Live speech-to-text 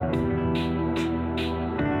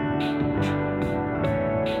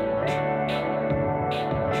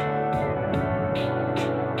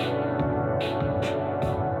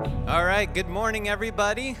right, good morning,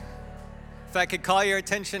 everybody. If I could call your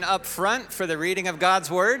attention up front for the reading of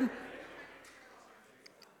God's Word.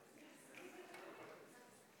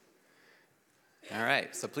 All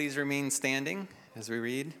right, so please remain standing as we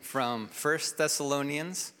read from I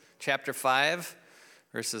Thessalonians chapter 5,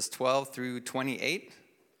 verses 12 through 28.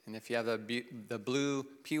 And if you have the blue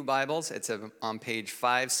pew Bibles, it's on page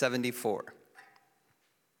 574.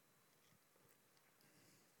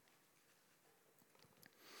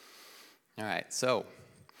 All right, so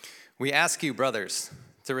we ask you, brothers,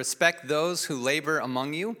 to respect those who labor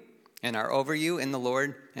among you and are over you in the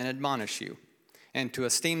Lord and admonish you, and to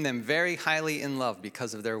esteem them very highly in love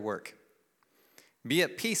because of their work. Be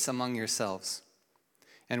at peace among yourselves.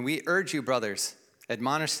 And we urge you, brothers,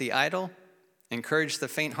 admonish the idle, encourage the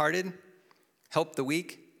faint-hearted, help the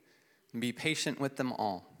weak, and be patient with them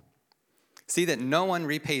all. See that no one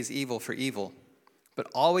repays evil for evil, but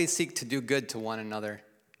always seek to do good to one another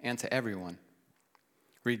and to everyone.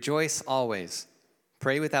 Rejoice always,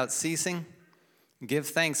 pray without ceasing, give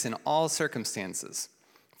thanks in all circumstances,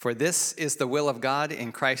 for this is the will of God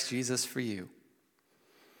in Christ Jesus for you.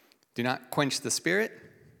 Do not quench the spirit,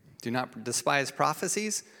 do not despise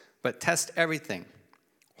prophecies, but test everything.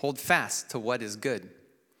 Hold fast to what is good.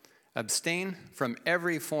 Abstain from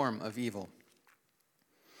every form of evil.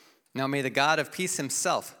 Now may the God of peace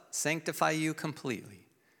himself sanctify you completely,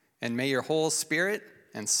 and may your whole spirit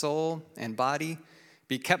and soul and body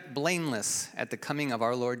be kept blameless at the coming of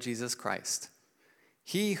our Lord Jesus Christ.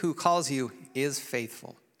 He who calls you is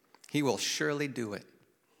faithful. He will surely do it.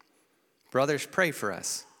 Brothers, pray for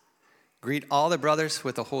us. Greet all the brothers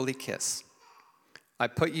with a holy kiss. I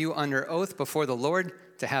put you under oath before the Lord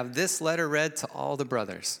to have this letter read to all the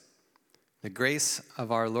brothers. The grace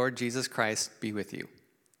of our Lord Jesus Christ be with you.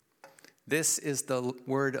 This is the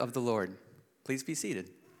word of the Lord. Please be seated.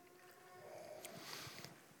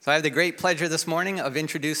 So I have the great pleasure this morning of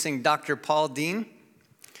introducing Dr. Paul Dean.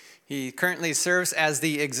 He currently serves as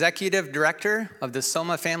the executive director of the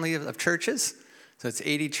Soma Family of Churches. So it's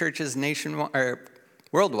 80 churches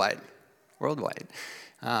worldwide.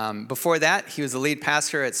 Before that, he was the lead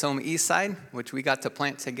pastor at Soma Eastside, which we got to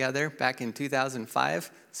plant together back in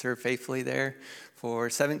 2005. Served faithfully there for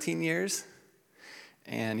 17 years.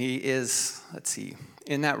 And he is,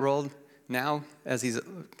 in that role now, as he's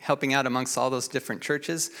helping out amongst all those different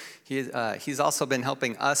churches. He's also been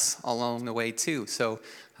helping us along the way, too. So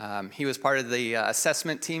he was part of the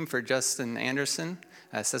assessment team for Justin Anderson,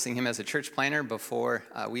 assessing him as a church planner before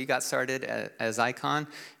we got started as Icon.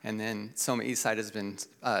 And then Soma Eastside has been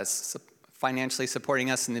financially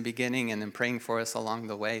supporting us in the beginning and then praying for us along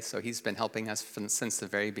the way. So he's been helping us since the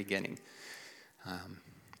very beginning.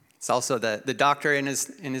 It's also the doctor in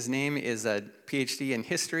his name is a PhD in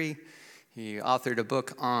history. He authored a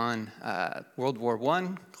book on World War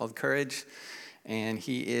I called Courage, and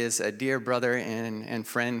he is a dear brother and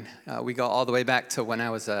friend. We go all the way back to when I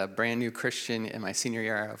was a brand new Christian in my senior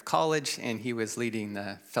year of college, and he was leading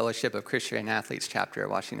the Fellowship of Christian Athletes chapter at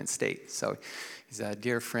Washington State. So he's a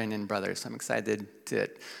dear friend and brother, so I'm excited to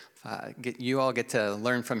get to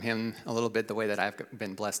learn from him a little bit the way that I've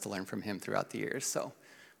been blessed to learn from him throughout the years. So,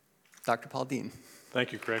 Dr. Paul Dean.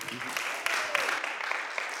 Thank you, Craig.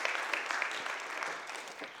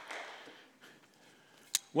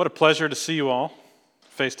 What a pleasure to see you all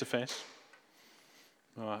face to face.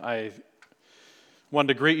 I wanted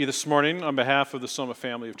to greet you this morning on behalf of the Soma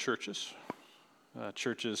Family of Churches.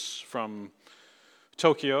 Churches from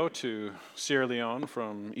Tokyo to Sierra Leone,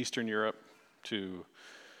 from Eastern Europe to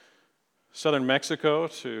Southern Mexico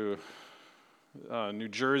to New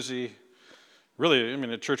Jersey. Really,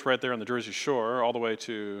 a church right there on the Jersey Shore, all the way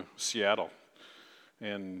to Seattle.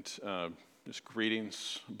 And just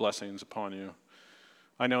greetings, blessings upon you.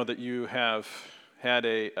 I know that you have had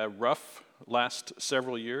a rough last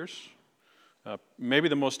several years. Maybe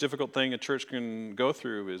the most difficult thing a church can go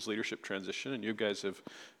through is leadership transition, and you guys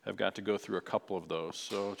have got to go through a couple of those.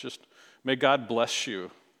 So just may God bless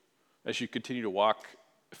you as you continue to walk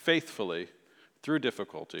faithfully through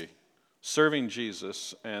difficulty, serving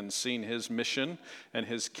Jesus and seeing his mission and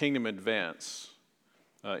his kingdom advance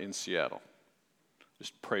in Seattle.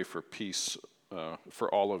 Just pray for peace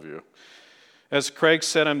for all of you. As Craig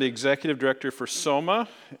said, I'm the executive director for Soma,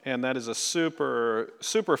 and that is a super,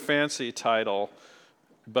 super fancy title.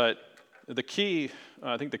 But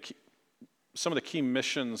some of the key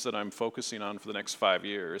missions that I'm focusing on for the next 5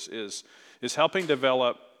 years is helping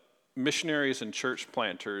develop missionaries and church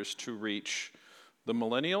planters to reach the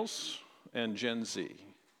millennials and Gen Z,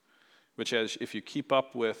 which, if you keep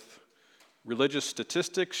up with religious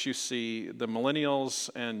statistics, you see the millennials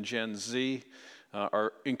and Gen Z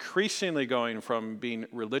are increasingly going from being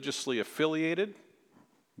religiously affiliated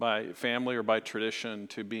by family or by tradition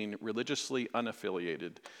to being religiously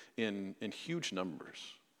unaffiliated in huge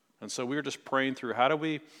numbers. And so we were just praying through how do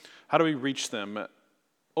we reach them?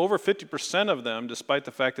 Over 50% of them, despite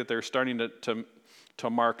the fact that they're starting to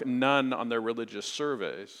mark none on their religious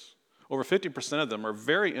surveys, over 50% of them are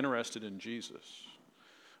very interested in Jesus.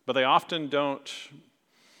 But they often don't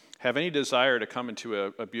have any desire to come into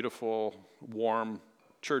a beautiful, warm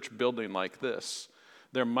church building like this.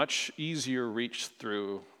 They're much easier reached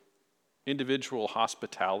through individual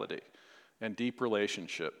hospitality and deep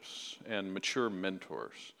relationships and mature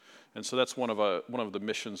mentors. And so that's one of the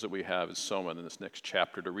missions that we have as Soma in this next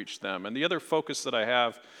chapter, to reach them. And the other focus that I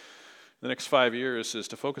have the next 5 years is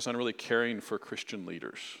to focus on really caring for Christian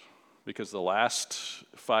leaders, because the last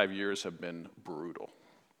 5 years have been brutal.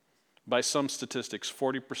 By some statistics,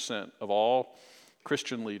 40% of all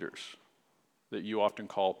Christian leaders that you often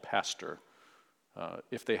call pastor,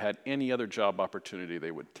 if they had any other job opportunity,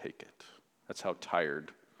 they would take it. That's how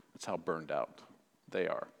tired, that's how burned out they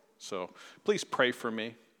are. So please pray for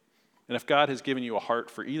me. And if God has given you a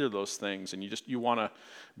heart for either of those things and you want to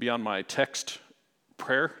be on my text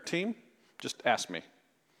prayer team, just ask me.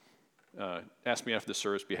 Ask me after the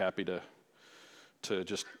service. Be happy to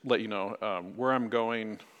just let you know where I'm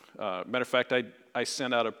going. Matter of fact, I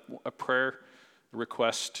sent out a prayer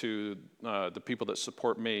request to the people that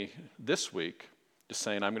support me this week, just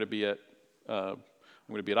saying I'm going to be at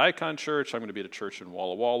Icon Church. I'm going to be at a church in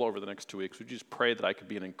Walla Walla over the next 2 weeks. Would you just pray that I could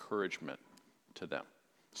be an encouragement to them?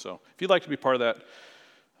 So if you'd like to be part of that,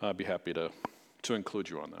 I'd be happy to include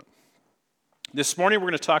you on that. This morning we're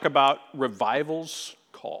going to talk about revival's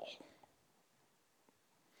call.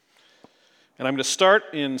 And I'm going to start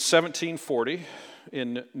in 1740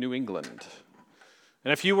 in New England.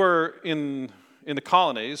 And if you were in the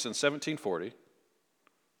colonies in 1740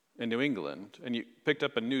 in New England, and you picked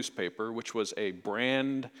up a newspaper, which was a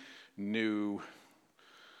brand new,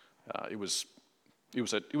 it was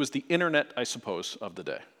the internet, I suppose, of the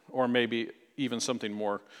day, or maybe even something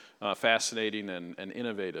more fascinating and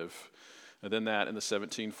innovative than that in the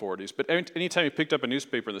 1740s. But anytime you picked up a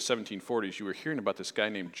newspaper in the 1740s, you were hearing about this guy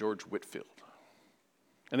named George Whitefield.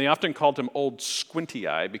 And they often called him Old Squinty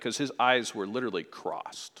Eye because his eyes were literally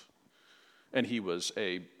crossed. And he was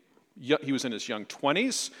in his young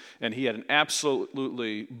 20s, and he had an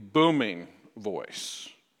absolutely booming voice.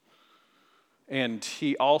 And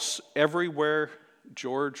he also, everywhere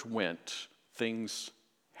George went, things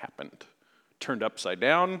happened. Turned upside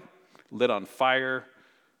down, lit on fire,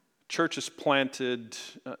 churches planted,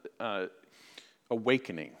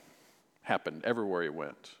 awakening happened everywhere he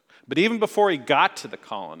went. But even before he got to the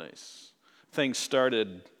colonies, things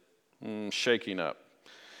started shaking up.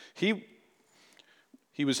 He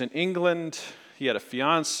was in England. He had a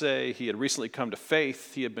fiance. He had recently come to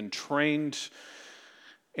faith. He had been trained,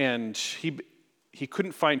 and he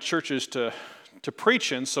couldn't find churches to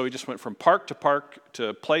preach in, so he just went from park to park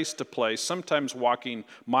to place, sometimes walking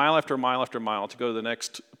mile after mile after mile to go to the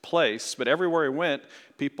next place. But everywhere he went,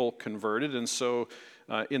 people converted, and so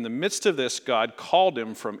in the midst of this, God called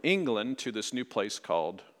him from England to this new place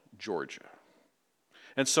called Georgia.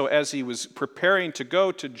 And so as he was preparing to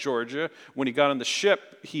go to Georgia, when he got on the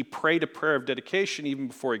ship, he prayed a prayer of dedication even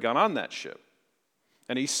before he got on that ship.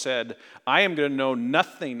 And he said, I am going to know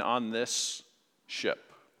nothing on this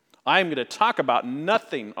ship. I am going to talk about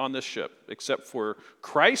nothing on this ship except for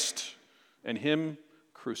Christ and him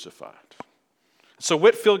crucified. So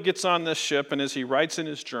Whitefield gets on this ship, and as he writes in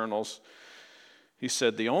his journals, he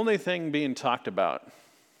said, the only thing being talked about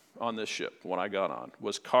on this ship when I got on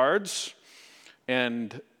was cards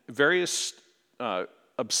and various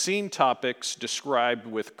obscene topics described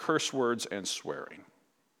with curse words and swearing.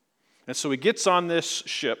 And so he gets on this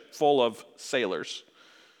ship full of sailors,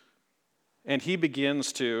 and he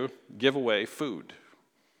begins to give away food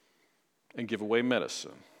and give away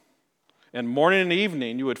medicine. And morning and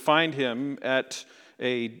evening, you would find him at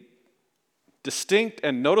a distinct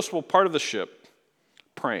and noticeable part of the ship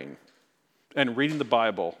praying and reading the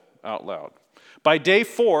Bible out loud. By day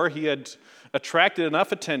 4, he had attracted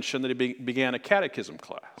enough attention that he began a catechism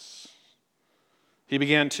class. He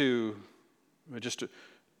began to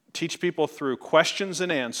teach people through questions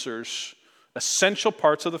and answers, essential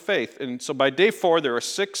parts of the faith. And so by day 4, there are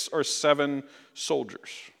 6 or 7 soldiers.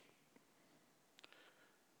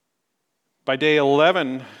 By day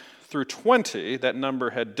 11 through 20, that number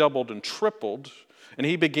had doubled and tripled, and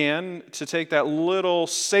he began to take that little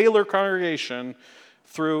sailor congregation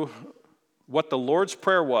through what the Lord's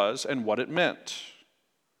Prayer was and what it meant.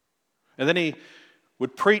 And then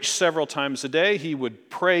would preach several times a day. He would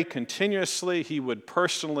pray continuously. He would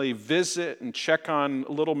personally visit and check on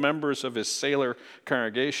little members of his sailor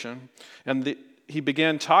congregation. And he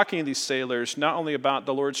began talking to these sailors not only about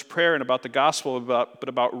the Lord's Prayer and about the gospel, but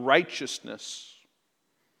about righteousness,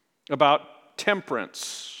 about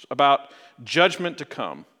temperance, about judgment to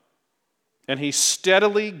come. And he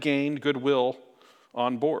steadily gained goodwill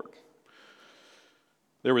on board.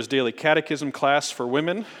 There was daily catechism class for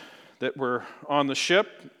women that were on the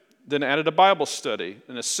ship, then added a Bible study.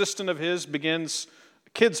 An assistant of his begins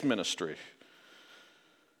kids ministry.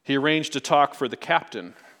 He arranged a talk for the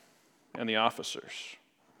captain and the officers.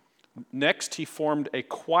 Next, he formed a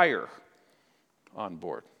choir on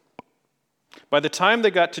board. By the time they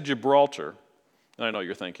got to Gibraltar, and I know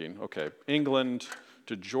you're thinking, okay, England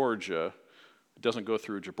to Georgia, it doesn't go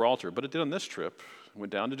through Gibraltar, but it did on this trip. It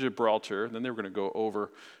went down to Gibraltar, then they were going to go over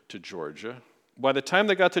to Georgia. By the time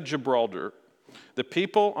they got to Gibraltar, the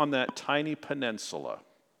people on that tiny peninsula,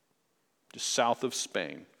 just south of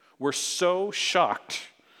Spain, were so shocked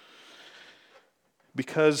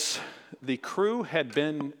because the crew had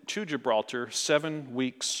been to Gibraltar 7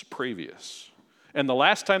 weeks previous. And the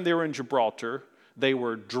last time they were in Gibraltar, they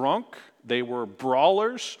were drunk, they were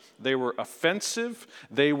brawlers, they were offensive,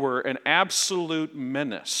 they were an absolute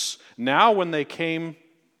menace. Now when they came,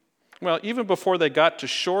 well, even before they got to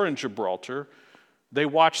shore in Gibraltar, they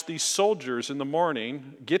watched these soldiers in the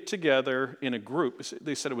morning get together in a group.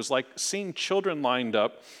 They said it was like seeing children lined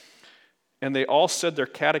up, and they all said their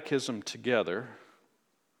catechism together.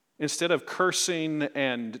 Instead of cursing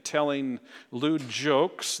and telling lewd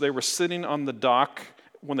jokes, they were sitting on the dock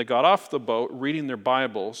when they got off the boat, reading their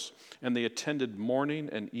Bibles, and they attended morning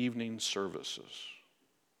and evening services.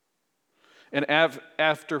 And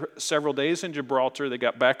after several days in Gibraltar, they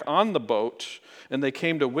got back on the boat, and they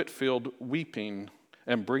came to Whitefield weeping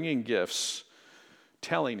and bringing gifts,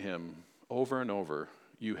 telling him over and over,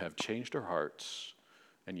 "You have changed our hearts,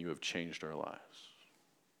 and you have changed our lives."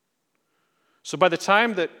 So by the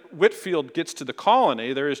time that Whitefield gets to the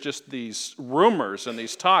colony, there is just these rumors and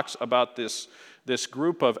these talks about this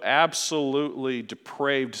group of absolutely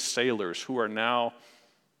depraved sailors who are now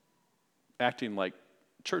acting like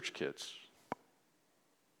church kids.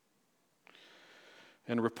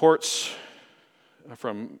 And reports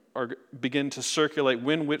begin to circulate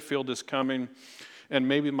when Whitefield is coming. And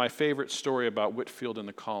maybe my favorite story about Whitefield in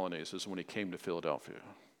the colonies is when he came to Philadelphia.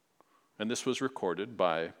 And this was recorded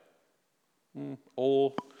by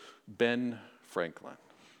old Ben Franklin.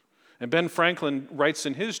 And Ben Franklin writes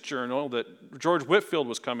in his journal that George Whitefield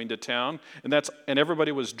was coming to town, and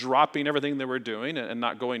everybody was dropping everything they were doing and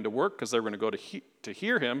not going to work because they were going to go to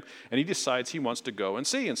hear him, and he decides he wants to go and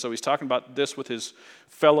see. And so he's talking about this with his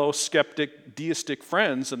fellow skeptic, deistic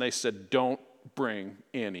friends, and they said, "Don't bring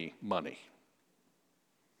any money."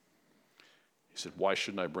 He said, "Why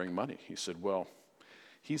shouldn't I bring money?" He said, "Well,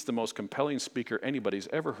 he's the most compelling speaker anybody's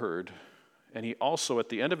ever heard, and he also, at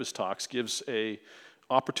the end of his talks, gives a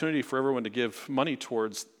opportunity for everyone to give money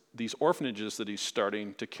towards these orphanages that he's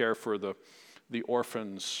starting to care for the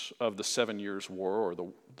orphans of the 7 Years' War or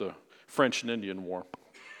the French and Indian War."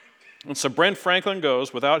 And so Ben Franklin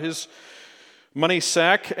goes without his money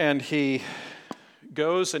sack, and he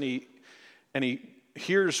goes and he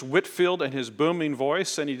hears Whitefield and his booming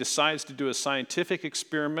voice, and he decides to do a scientific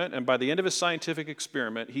experiment. And by the end of his scientific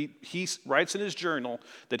experiment, he writes in his journal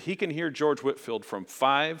that he can hear George Whitefield from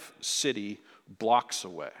 5 city blocks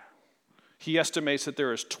away. He estimates that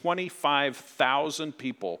there is 25,000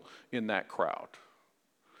 people in that crowd.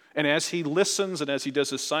 And as he listens and as he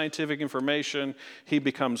does his scientific information, he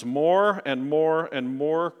becomes more and more and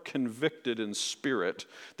more convicted in spirit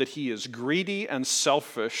that he is greedy and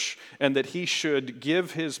selfish and that he should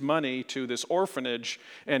give his money to this orphanage,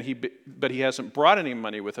 but he hasn't brought any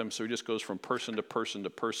money with him, so he just goes from person to person to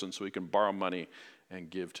person so he can borrow money and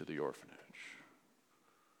give to the orphanage.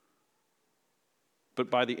 But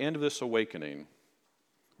by the end of this awakening,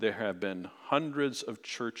 there have been hundreds of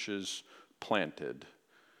churches planted.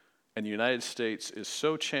 And the United States is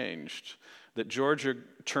so changed that Georgia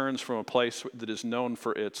turns from a place that is known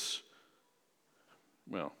for its,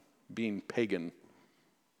 being pagan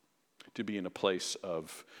to being a place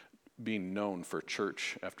of being known for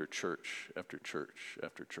church after church after church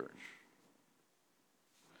after church.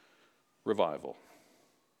 Revival.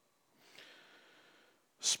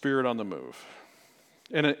 Spirit on the move.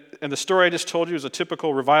 And the story I just told you is a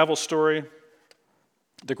typical revival story.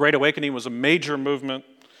 The Great Awakening was a major movement.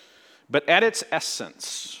 But at its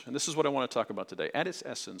essence, and this is what I want to talk about today, at its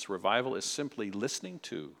essence, revival is simply listening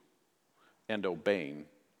to and obeying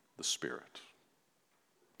the Spirit.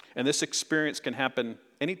 And this experience can happen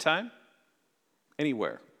anytime,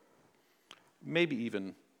 anywhere, maybe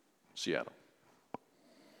even Seattle.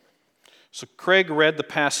 So Craig read the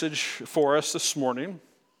passage for us this morning,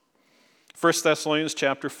 1 Thessalonians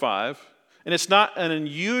chapter 5. And it's not an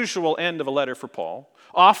unusual end of a letter for Paul.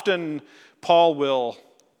 Often Paul will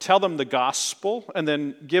tell them the gospel and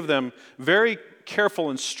then give them very careful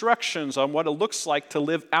instructions on what it looks like to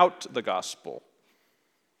live out the gospel.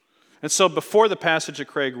 And so before the passage that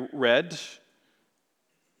Craig read,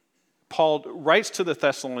 Paul writes to the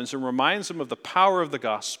Thessalonians and reminds them of the power of the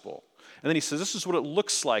gospel. And then he says, this is what it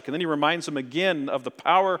looks like. And then he reminds them again of the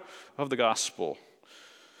power of the gospel.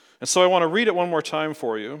 And so I want to read it one more time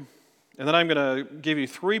for you. And then I'm going to give you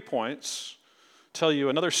 3 points, tell you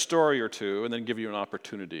another story or two, and then give you an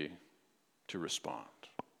opportunity to respond.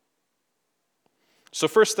 So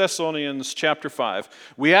 1 Thessalonians chapter 5,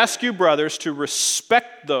 we ask you, brothers, to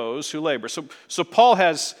respect those who labor. So Paul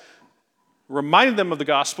has reminded them of the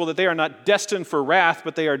gospel, that they are not destined for wrath,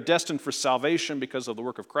 but they are destined for salvation because of the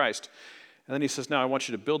work of Christ. And then he says, now I want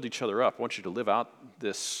you to build each other up. I want you to live out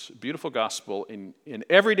this beautiful gospel in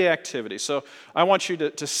everyday activity. So I want you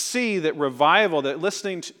to see that revival, that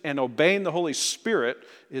listening to and obeying the Holy Spirit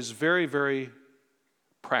is very, very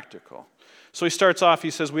practical. So he starts off, he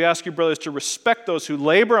says, we ask you, brothers, to respect those who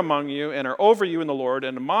labor among you and are over you in the Lord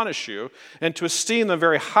and admonish you, and to esteem them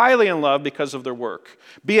very highly in love because of their work.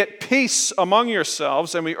 Be at peace among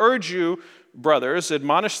yourselves, and we urge you, brothers,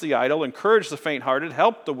 admonish the idle, encourage the faint-hearted,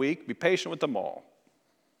 help the weak, be patient with them all.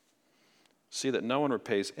 See that no one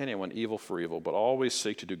repays anyone evil for evil, but always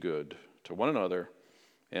seek to do good to one another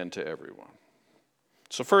and to everyone.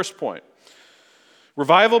 So first point,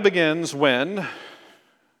 revival begins when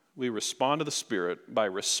we respond to the Spirit by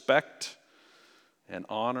respect and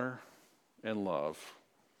honor and love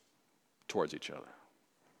towards each other.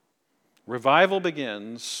 Revival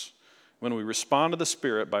begins when we respond to the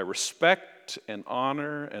Spirit by respect and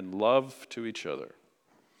honor and love to each other.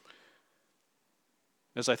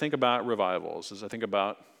 As I think about revivals, as I think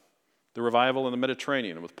about the revival in the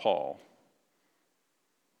Mediterranean with Paul,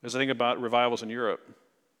 as I think about revivals in Europe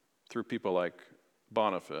through people like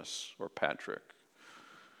Boniface or Patrick,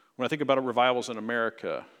 when I think about revivals in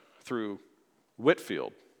America through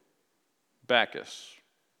Whitfield, Backus,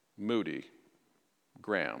 Moody,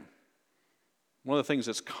 Graham, one of the things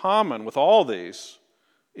that's common with all these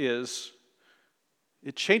is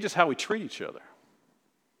it changes how we treat each other.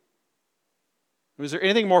 Is there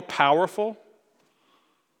anything more powerful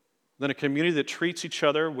than a community that treats each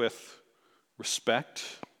other with respect,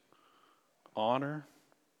 honor,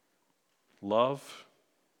 love,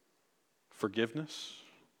 forgiveness?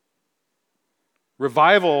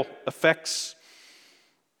 Revival affects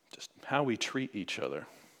just how we treat each other.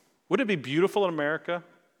 Wouldn't it be beautiful in America?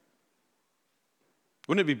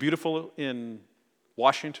 Wouldn't it be beautiful in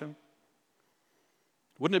Washington?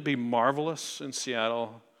 Wouldn't it be marvelous in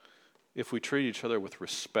Seattle if we treat each other with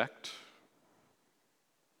respect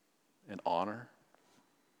and honor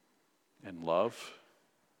and love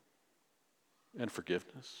and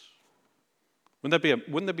forgiveness? Wouldn't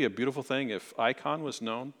that be a beautiful thing if Icon was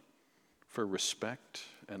known for respect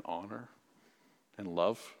and honor and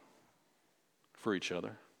love for each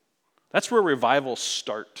other? That's where revivals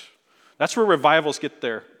start. That's where revivals get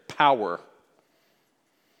their power.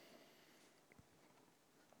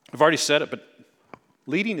 I've already said it, but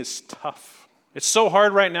leading is tough. It's so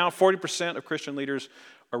hard right now. 40% of Christian leaders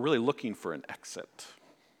are really looking for an exit.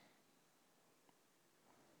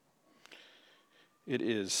 It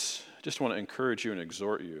is, I just want to encourage you and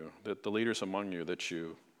exhort you that the leaders among you, that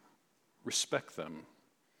you respect them.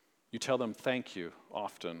 You tell them thank you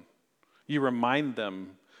often. You remind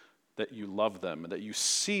them that you love them and that you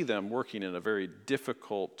see them working in a very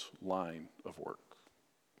difficult line of work.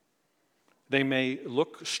 They may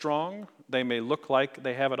look strong, they may look like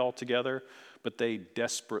they have it all together, but they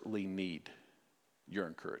desperately need your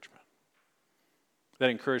encouragement. That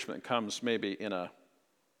encouragement comes maybe in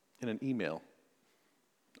an email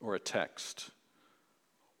or a text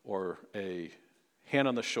or a hand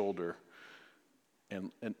on the shoulder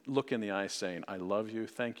and look in the eye saying, I love you,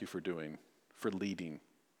 thank you for leading,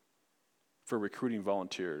 for recruiting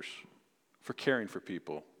volunteers, for caring for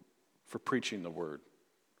people, for preaching the word,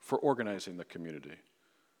 for organizing the community,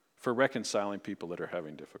 for reconciling people that are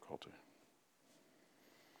having difficulty.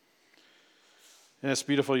 And it's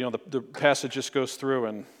beautiful, the passage just goes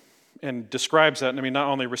through and describes that. I mean, not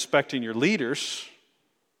only respecting your leaders,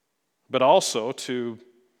 but also to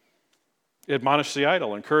admonish the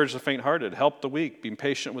idle, encourage the faint-hearted, help the weak, be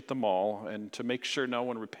patient with them all, and to make sure no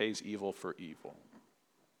one repays evil for evil.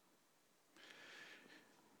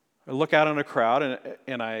 I look out on a crowd,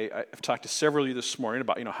 and I've talked to several of you this morning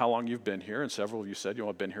about, how long you've been here, and several of you said,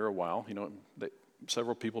 I've been here a while.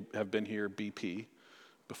 Several people have been here BP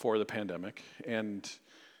before the pandemic, and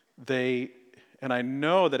I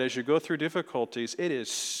know that as you go through difficulties, it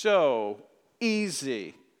is so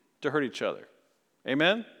easy to hurt each other.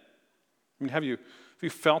 Amen? Have you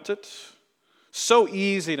felt it? So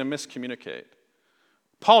easy to miscommunicate.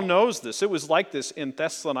 Paul knows this. It was like this in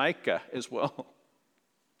Thessalonica as well.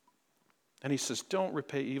 And he says, don't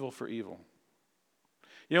repay evil for evil.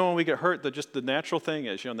 When we get hurt, the natural thing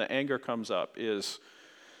is, the anger comes up, is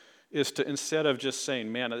to, instead of just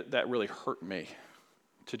saying, man, that really hurt me,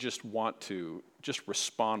 to just want to just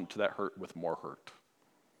respond to that hurt with more hurt.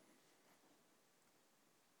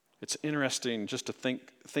 It's interesting just to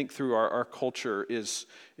think through our culture is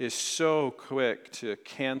so quick to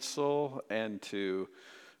cancel and to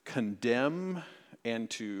condemn and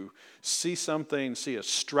to see a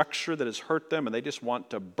structure that has hurt them, and they just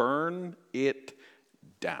want to burn it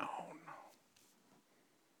down.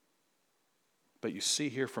 But you see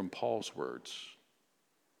here from Paul's words,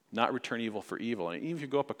 not return evil for evil. And even if you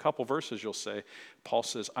go up a couple verses, you'll say, Paul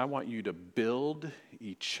says, I want you to build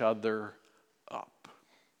each other up.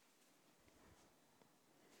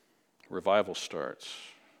 Revival starts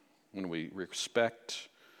when we respect,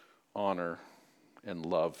 honor, and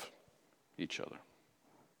love each other.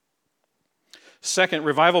 Second,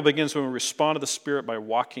 revival begins when we respond to the Spirit by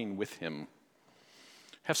walking with Him.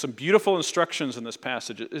 Have some beautiful instructions in this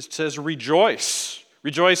passage. It says, rejoice.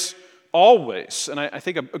 Rejoice always. And I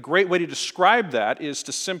think a great way to describe that is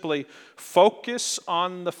to simply focus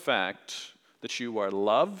on the fact that you are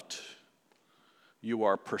loved, you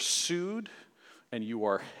are pursued, and you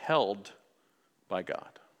are held by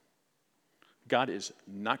God. God is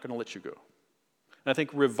not going to let you go. And I think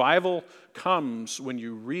revival comes when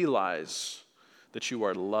you realize that you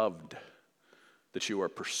are loved, that you are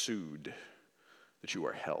pursued, that you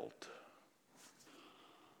are held.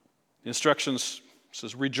 The instructions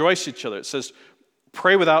says rejoice each other. It says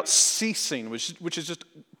pray without ceasing, which is just,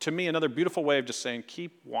 to me, another beautiful way of just saying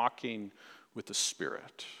keep walking with the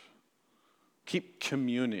Spirit. Keep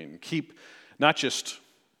communing. Keep not just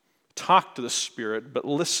talk to the Spirit, but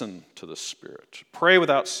listen to the Spirit. Pray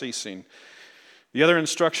without ceasing. The other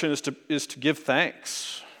instruction is to give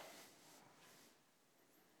thanks.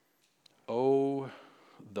 Oh,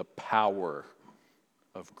 the power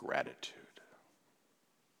of gratitude.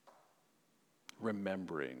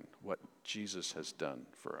 Remembering what Jesus has done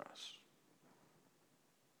for us.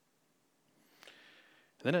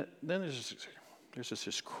 Then there's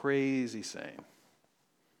this crazy saying.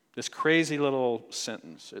 This crazy little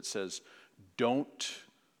sentence. It says, don't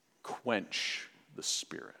quench the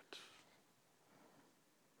Spirit.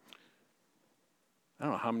 I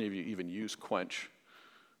don't know how many of you even use quench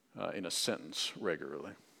in a sentence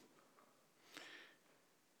regularly.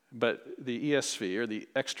 But the ESV, or the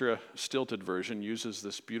extra stilted version, uses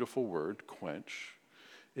this beautiful word, quench.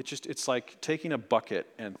 It's like taking a bucket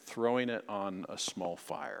and throwing it on a small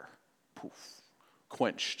fire. Poof.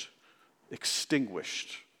 Quenched.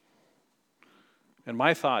 Extinguished. And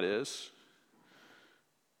my thought is,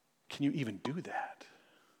 can you even do that?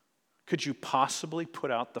 Could you possibly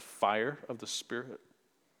put out the fire of the Spirit?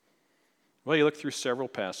 Well, you look through several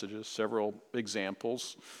passages, several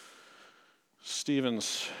examples.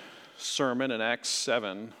 Stephen's sermon in Acts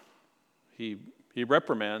 7, he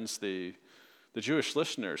reprimands the Jewish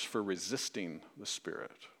listeners for resisting the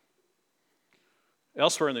Spirit.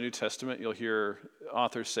 Elsewhere in the New Testament, you'll hear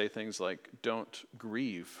authors say things like, don't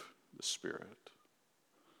grieve the Spirit.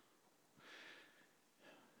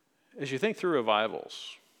 As you think through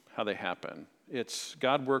revivals, how they happen, it's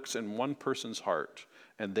God works in one person's heart,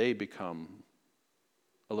 and they become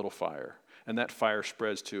a little fire. And that fire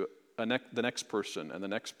spreads to the next person, and the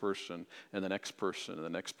next person, and the next person, and the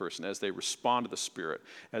next person, as they respond to the Spirit,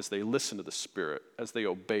 as they listen to the Spirit, as they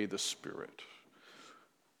obey the Spirit.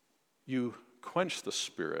 You quench the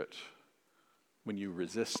Spirit when you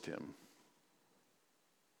resist Him.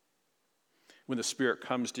 When the Spirit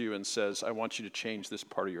comes to you and says, I want you to change this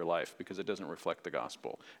part of your life because it doesn't reflect the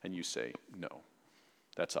gospel, and you say, no,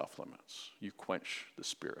 that's off limits. You quench the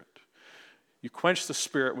Spirit. You quench the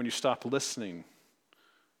Spirit when you stop listening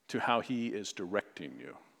to how He is directing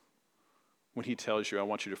you. When He tells you, I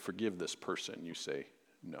want you to forgive this person, you say,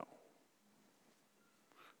 no.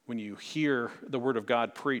 When you hear the Word of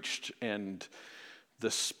God preached and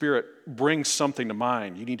the Spirit brings something to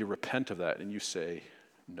mind, you need to repent of that, and you say,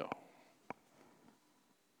 no.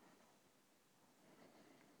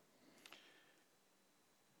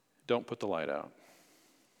 Don't put the light out.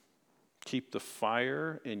 Keep the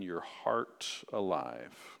fire in your heart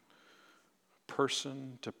alive.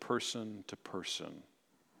 person to person to person.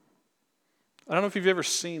 I don't know if you've ever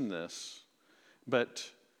seen this, but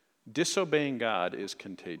disobeying God is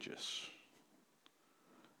contagious.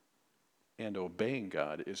 And obeying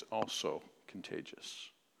God is also contagious.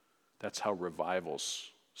 That's how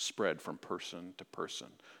revivals spread from person to person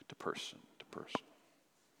to person to person.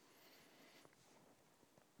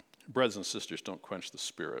 Brothers and sisters, don't quench the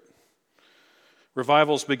Spirit.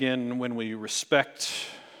 Revivals begin when we respect,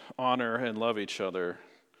 honor, and love each other.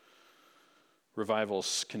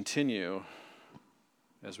 Revivals continue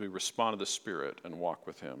as we respond to the Spirit and walk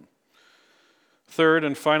with Him. Third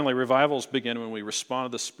and finally, revivals begin when we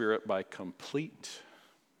respond to the Spirit by complete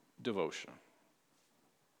devotion.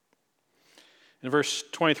 In verse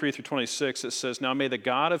 23 through 26, it says, "Now may the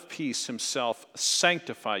God of peace Himself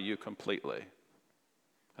sanctify you completely."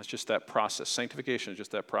 That's just that process. Sanctification is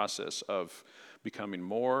just that process of becoming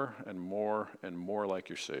more and more and more like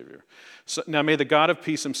your Savior. So now may the God of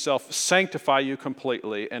peace Himself sanctify you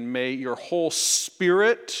completely, and may your whole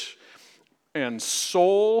spirit and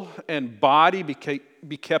soul and body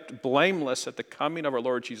be kept blameless at the coming of our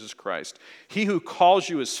Lord Jesus Christ. He who calls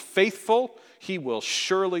you is faithful. He will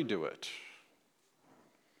surely do it.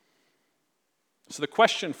 So the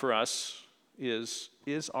question for us is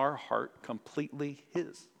our heart completely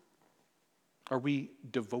His? Are we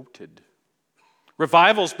devoted?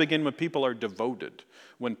 Revivals begin when people are devoted,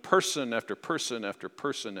 when person after person after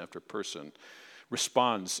person after person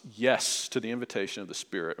responds yes to the invitation of the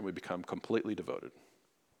Spirit, and we become completely devoted.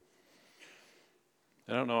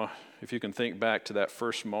 I don't know if you can think back to that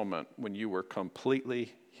first moment when you were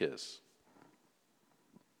completely His.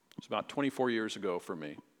 It was about 24 years ago for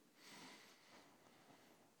me.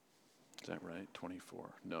 Is that right?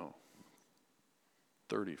 24? No.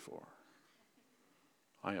 34.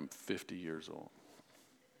 I am 50 years old,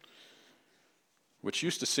 which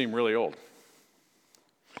used to seem really old.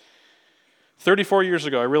 34 years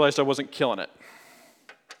ago, I realized I wasn't killing it.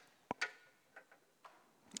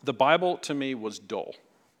 The Bible, to me, was dull.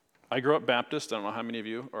 I grew up Baptist. I don't know how many of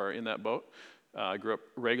you are in that boat. I grew up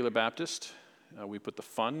regular Baptist. We put the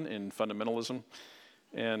fun in fundamentalism.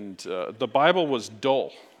 And the Bible was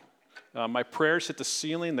dull. My prayers hit the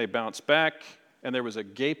ceiling, they bounced back, and there was a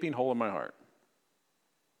gaping hole in my heart.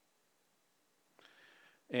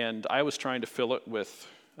 And I was trying to fill it with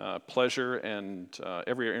pleasure and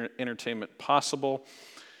every entertainment possible,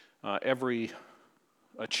 every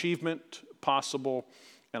achievement possible,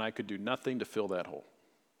 and I could do nothing to fill that hole.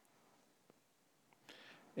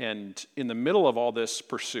 And in the middle of all this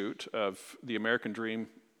pursuit of the American dream,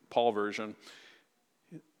 Paul version,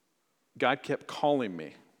 God kept calling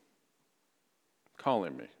me.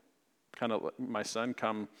 Kind of, my son,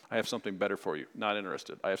 come, I have something better for you. Not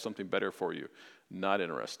interested. I have something better for you. Not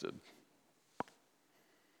interested.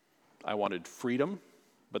 I wanted freedom,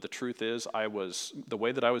 but the truth is the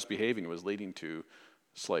way that I was behaving was leading to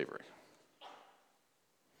slavery.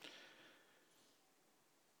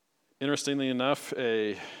 Interestingly enough,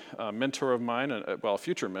 a mentor of mine, a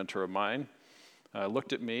future mentor of mine,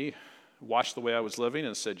 looked at me, watched the way I was living,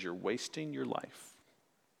 and said, "You're wasting your life."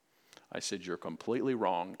 I said, "You're completely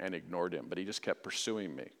wrong," and ignored him. But he just kept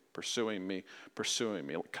pursuing me.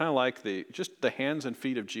 Kind of like just the hands and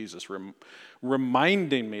feet of Jesus,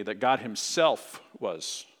 reminding me that God Himself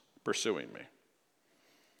was pursuing me.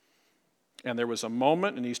 And there was a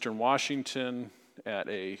moment in Eastern Washington at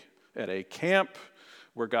a camp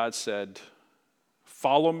where God said,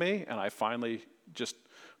 "Follow me," and I finally just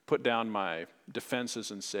put down my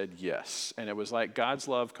defenses and said yes. And it was like God's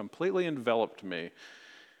love completely enveloped me,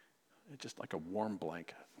 just like a warm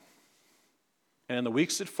blanket. And in the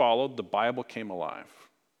weeks that followed, the Bible came alive.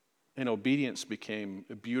 And obedience became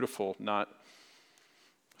beautiful, not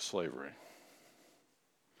slavery.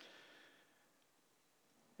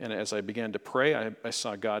 And as I began to pray, I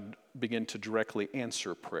saw God begin to directly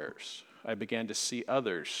answer prayers. I began to see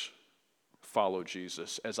others follow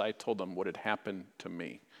Jesus as I told them what had happened to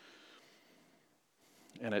me.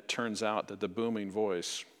 And it turns out that the booming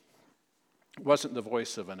voice wasn't the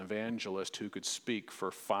voice of an evangelist who could speak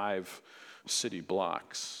for 5 city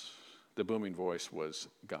blocks. The booming voice was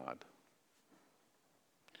God.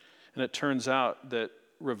 And it turns out that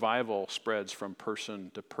revival spreads from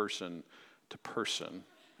person to person to person,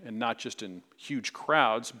 and not just in huge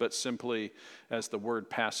crowds, but simply as the word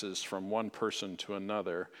passes from one person to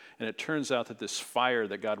another. And it turns out that this fire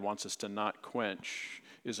that God wants us to not quench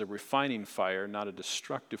is a refining fire, not a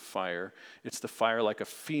destructive fire. It's the fire like a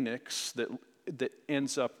phoenix that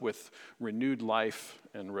ends up with renewed life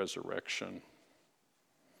and resurrection.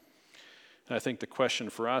 And I think the question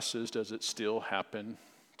for us is, does it still happen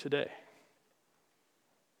today?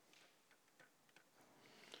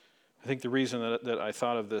 think the reason that I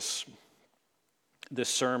thought of this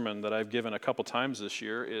sermon that I've given a couple times this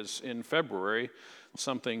year is in February,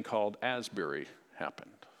 something called Asbury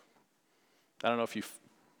happened. I don't know if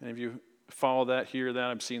any of you follow that, hear that.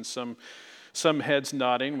 I've seen some heads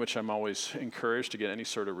nodding, which I'm always encouraged to get any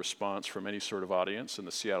sort of response from any sort of audience in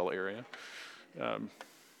the Seattle area.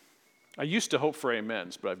 I used to hope for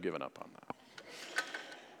amens, but I've given up on that.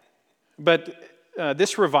 But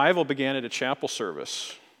this revival began at a chapel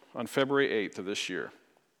service on February 8th of this year.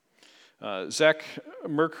 Zach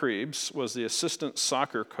Merkreebs was the assistant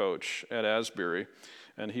soccer coach at Asbury,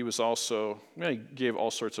 and he was also, he gave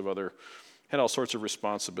all sorts of had all sorts of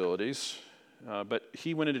responsibilities. But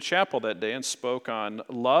he went into chapel that day and spoke on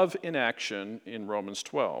love in action in Romans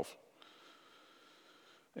 12.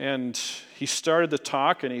 And he started the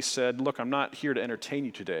talk and he said, look, I'm not here to entertain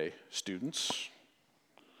you today, students.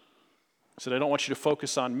 He said, I don't want you to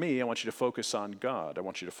focus on me. I want you to focus on God. I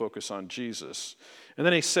want you to focus on Jesus. And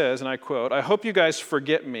then he says, and I quote, I hope you guys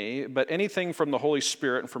forget me, but anything from the Holy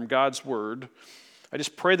Spirit and from God's word, I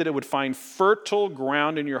just pray that it would find fertile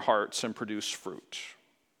ground in your hearts and produce fruit.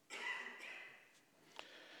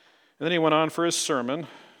 And then he went on for his sermon,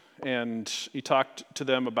 and he talked to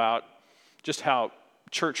them about just how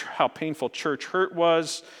painful church hurt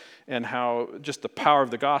was, and how just the power of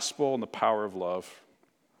the gospel and the power of love.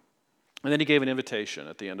 And then he gave an invitation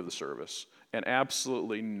at the end of the service, and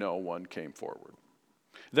absolutely no one came forward.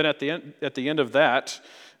 Then at the end of that,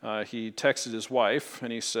 he texted his wife,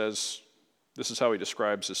 and he says, this is how he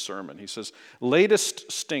describes his sermon. He says,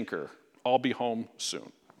 latest stinker, I'll be home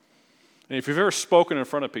soon. And if you've ever spoken in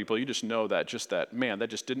front of people, you just know that man,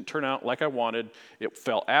 that just didn't turn out like I wanted. It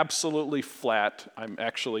fell absolutely flat. I'm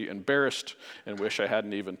actually embarrassed and wish I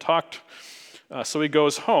hadn't even talked. So he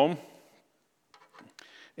goes home,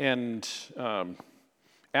 and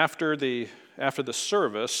after the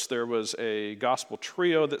service, there was a gospel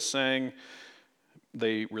trio that sang.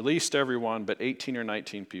 They released everyone, but 18 or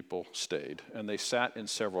 19 people stayed. And they sat in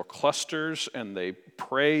several clusters, and they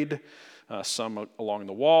prayed, some along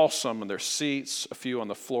the wall, some in their seats, a few on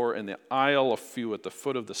the floor in the aisle, a few at the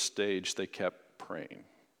foot of the stage. They kept praying.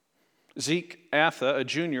 Zeke Atha, a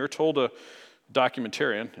junior, told a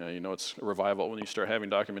documentarian, you know it's a revival when you start having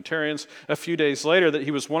documentarians, a few days later that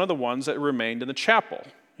he was one of the ones that remained in the chapel.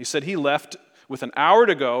 He said he left with an hour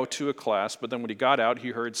to go to a class, but then when he got out,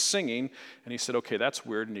 he heard singing, and he said, okay, that's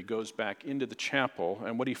weird, and he goes back into the chapel,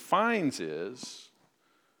 and what he finds is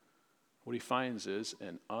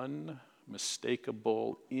an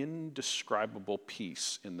unmistakable, indescribable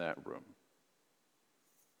peace in that room.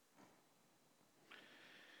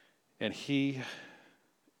 And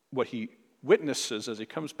what he witnesses as he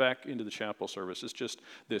comes back into the chapel service is just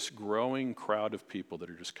this growing crowd of people that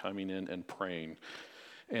are just coming in and praying.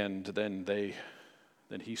 And then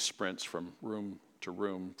he sprints from room to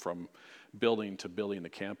room, from building to building the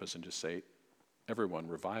campus, and just say, everyone,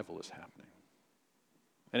 revival is happening.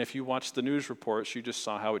 And if you watch the news reports, you just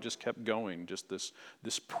saw how it just kept going, just this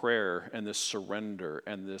prayer and this surrender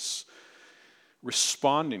and this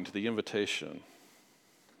responding to the invitation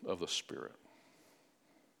of the Spirit.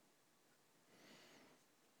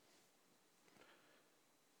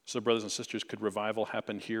 So, brothers and sisters, could revival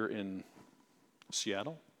happen here in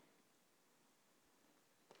Seattle?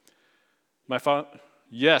 My thought,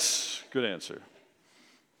 yes. Good answer.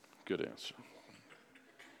 Good answer.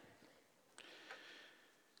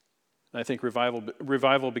 I think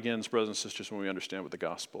revival begins, brothers and sisters, when we understand what the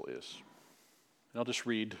gospel is. And I'll just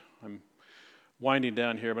read. I'm winding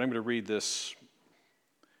down here, but I'm going to read this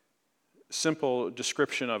simple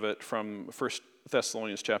description of it from 1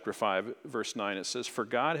 Thessalonians chapter 5, verse 9. It says, "For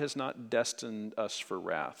God has not destined us for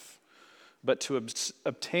wrath, but to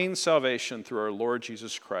obtain salvation through our Lord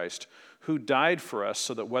Jesus Christ, who died for us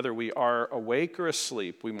so that whether we are awake or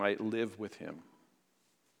asleep, we might live with him."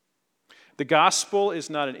 The gospel is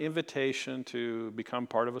not an invitation to become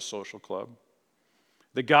part of a social club.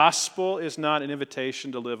 The gospel is not an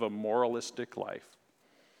invitation to live a moralistic life.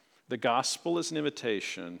 The gospel is an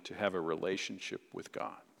invitation to have a relationship with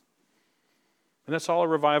God. And that's all a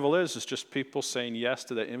revival is just people saying yes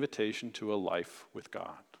to that invitation to a life with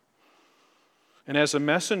God. And as a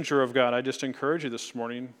messenger of God, I just encourage you this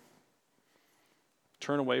morning,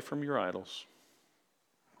 turn away from your idols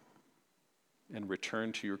and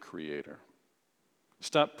return to your Creator.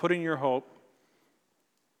 Stop putting your hope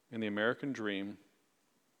in the American dream.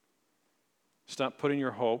 Stop putting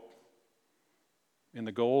your hope in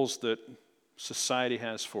the goals that society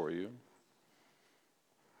has for you.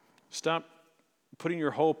 Stop putting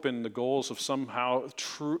your hope in the goals of somehow,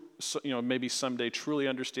 maybe someday truly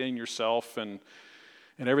understanding yourself and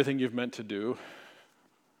everything you've meant to do.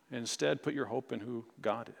 Instead, put your hope in who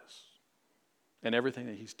God is and everything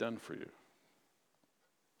that he's done for you.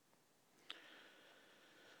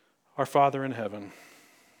 Our Father in heaven,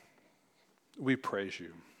 we praise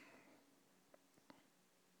you.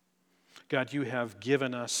 God, you have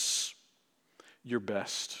given us your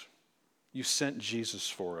best. You sent Jesus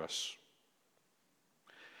for us.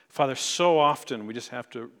 Father, so often we just have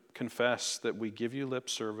to confess that we give you lip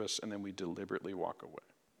service and then we deliberately walk away.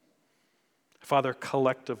 Father,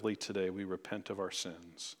 collectively today we repent of our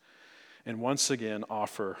sins and once again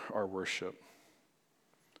offer our worship.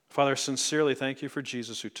 Father, sincerely thank you for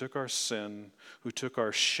Jesus who took our sin, who took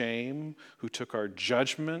our shame, who took our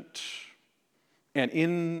judgment, and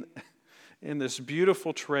in this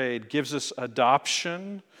beautiful trade gives us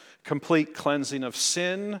adoption, complete cleansing of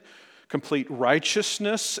sin, complete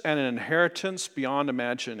righteousness, and an inheritance beyond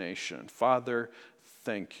imagination. Father,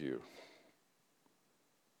 thank you.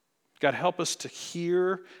 God, help us to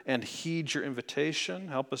hear and heed your invitation.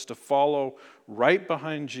 Help us to follow right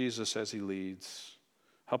behind Jesus as he leads.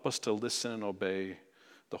 Help us to listen and obey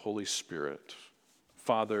the Holy Spirit.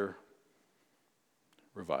 Father,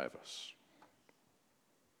 revive us.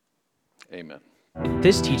 Amen.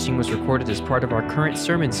 This teaching was recorded as part of our current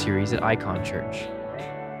sermon series at Icon Church.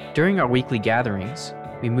 During our weekly gatherings,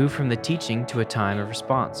 we move from the teaching to a time of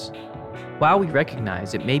response. While we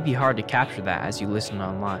recognize it may be hard to capture that as you listen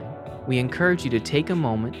online, we encourage you to take a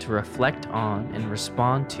moment to reflect on and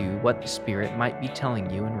respond to what the Spirit might be telling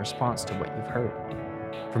you in response to what you've heard.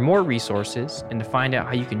 For more resources and to find out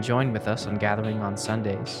how you can join with us on gathering on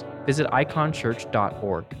Sundays, visit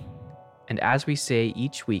iconchurch.org. And as we say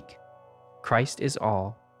each week, Christ is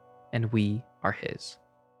all, and we are his.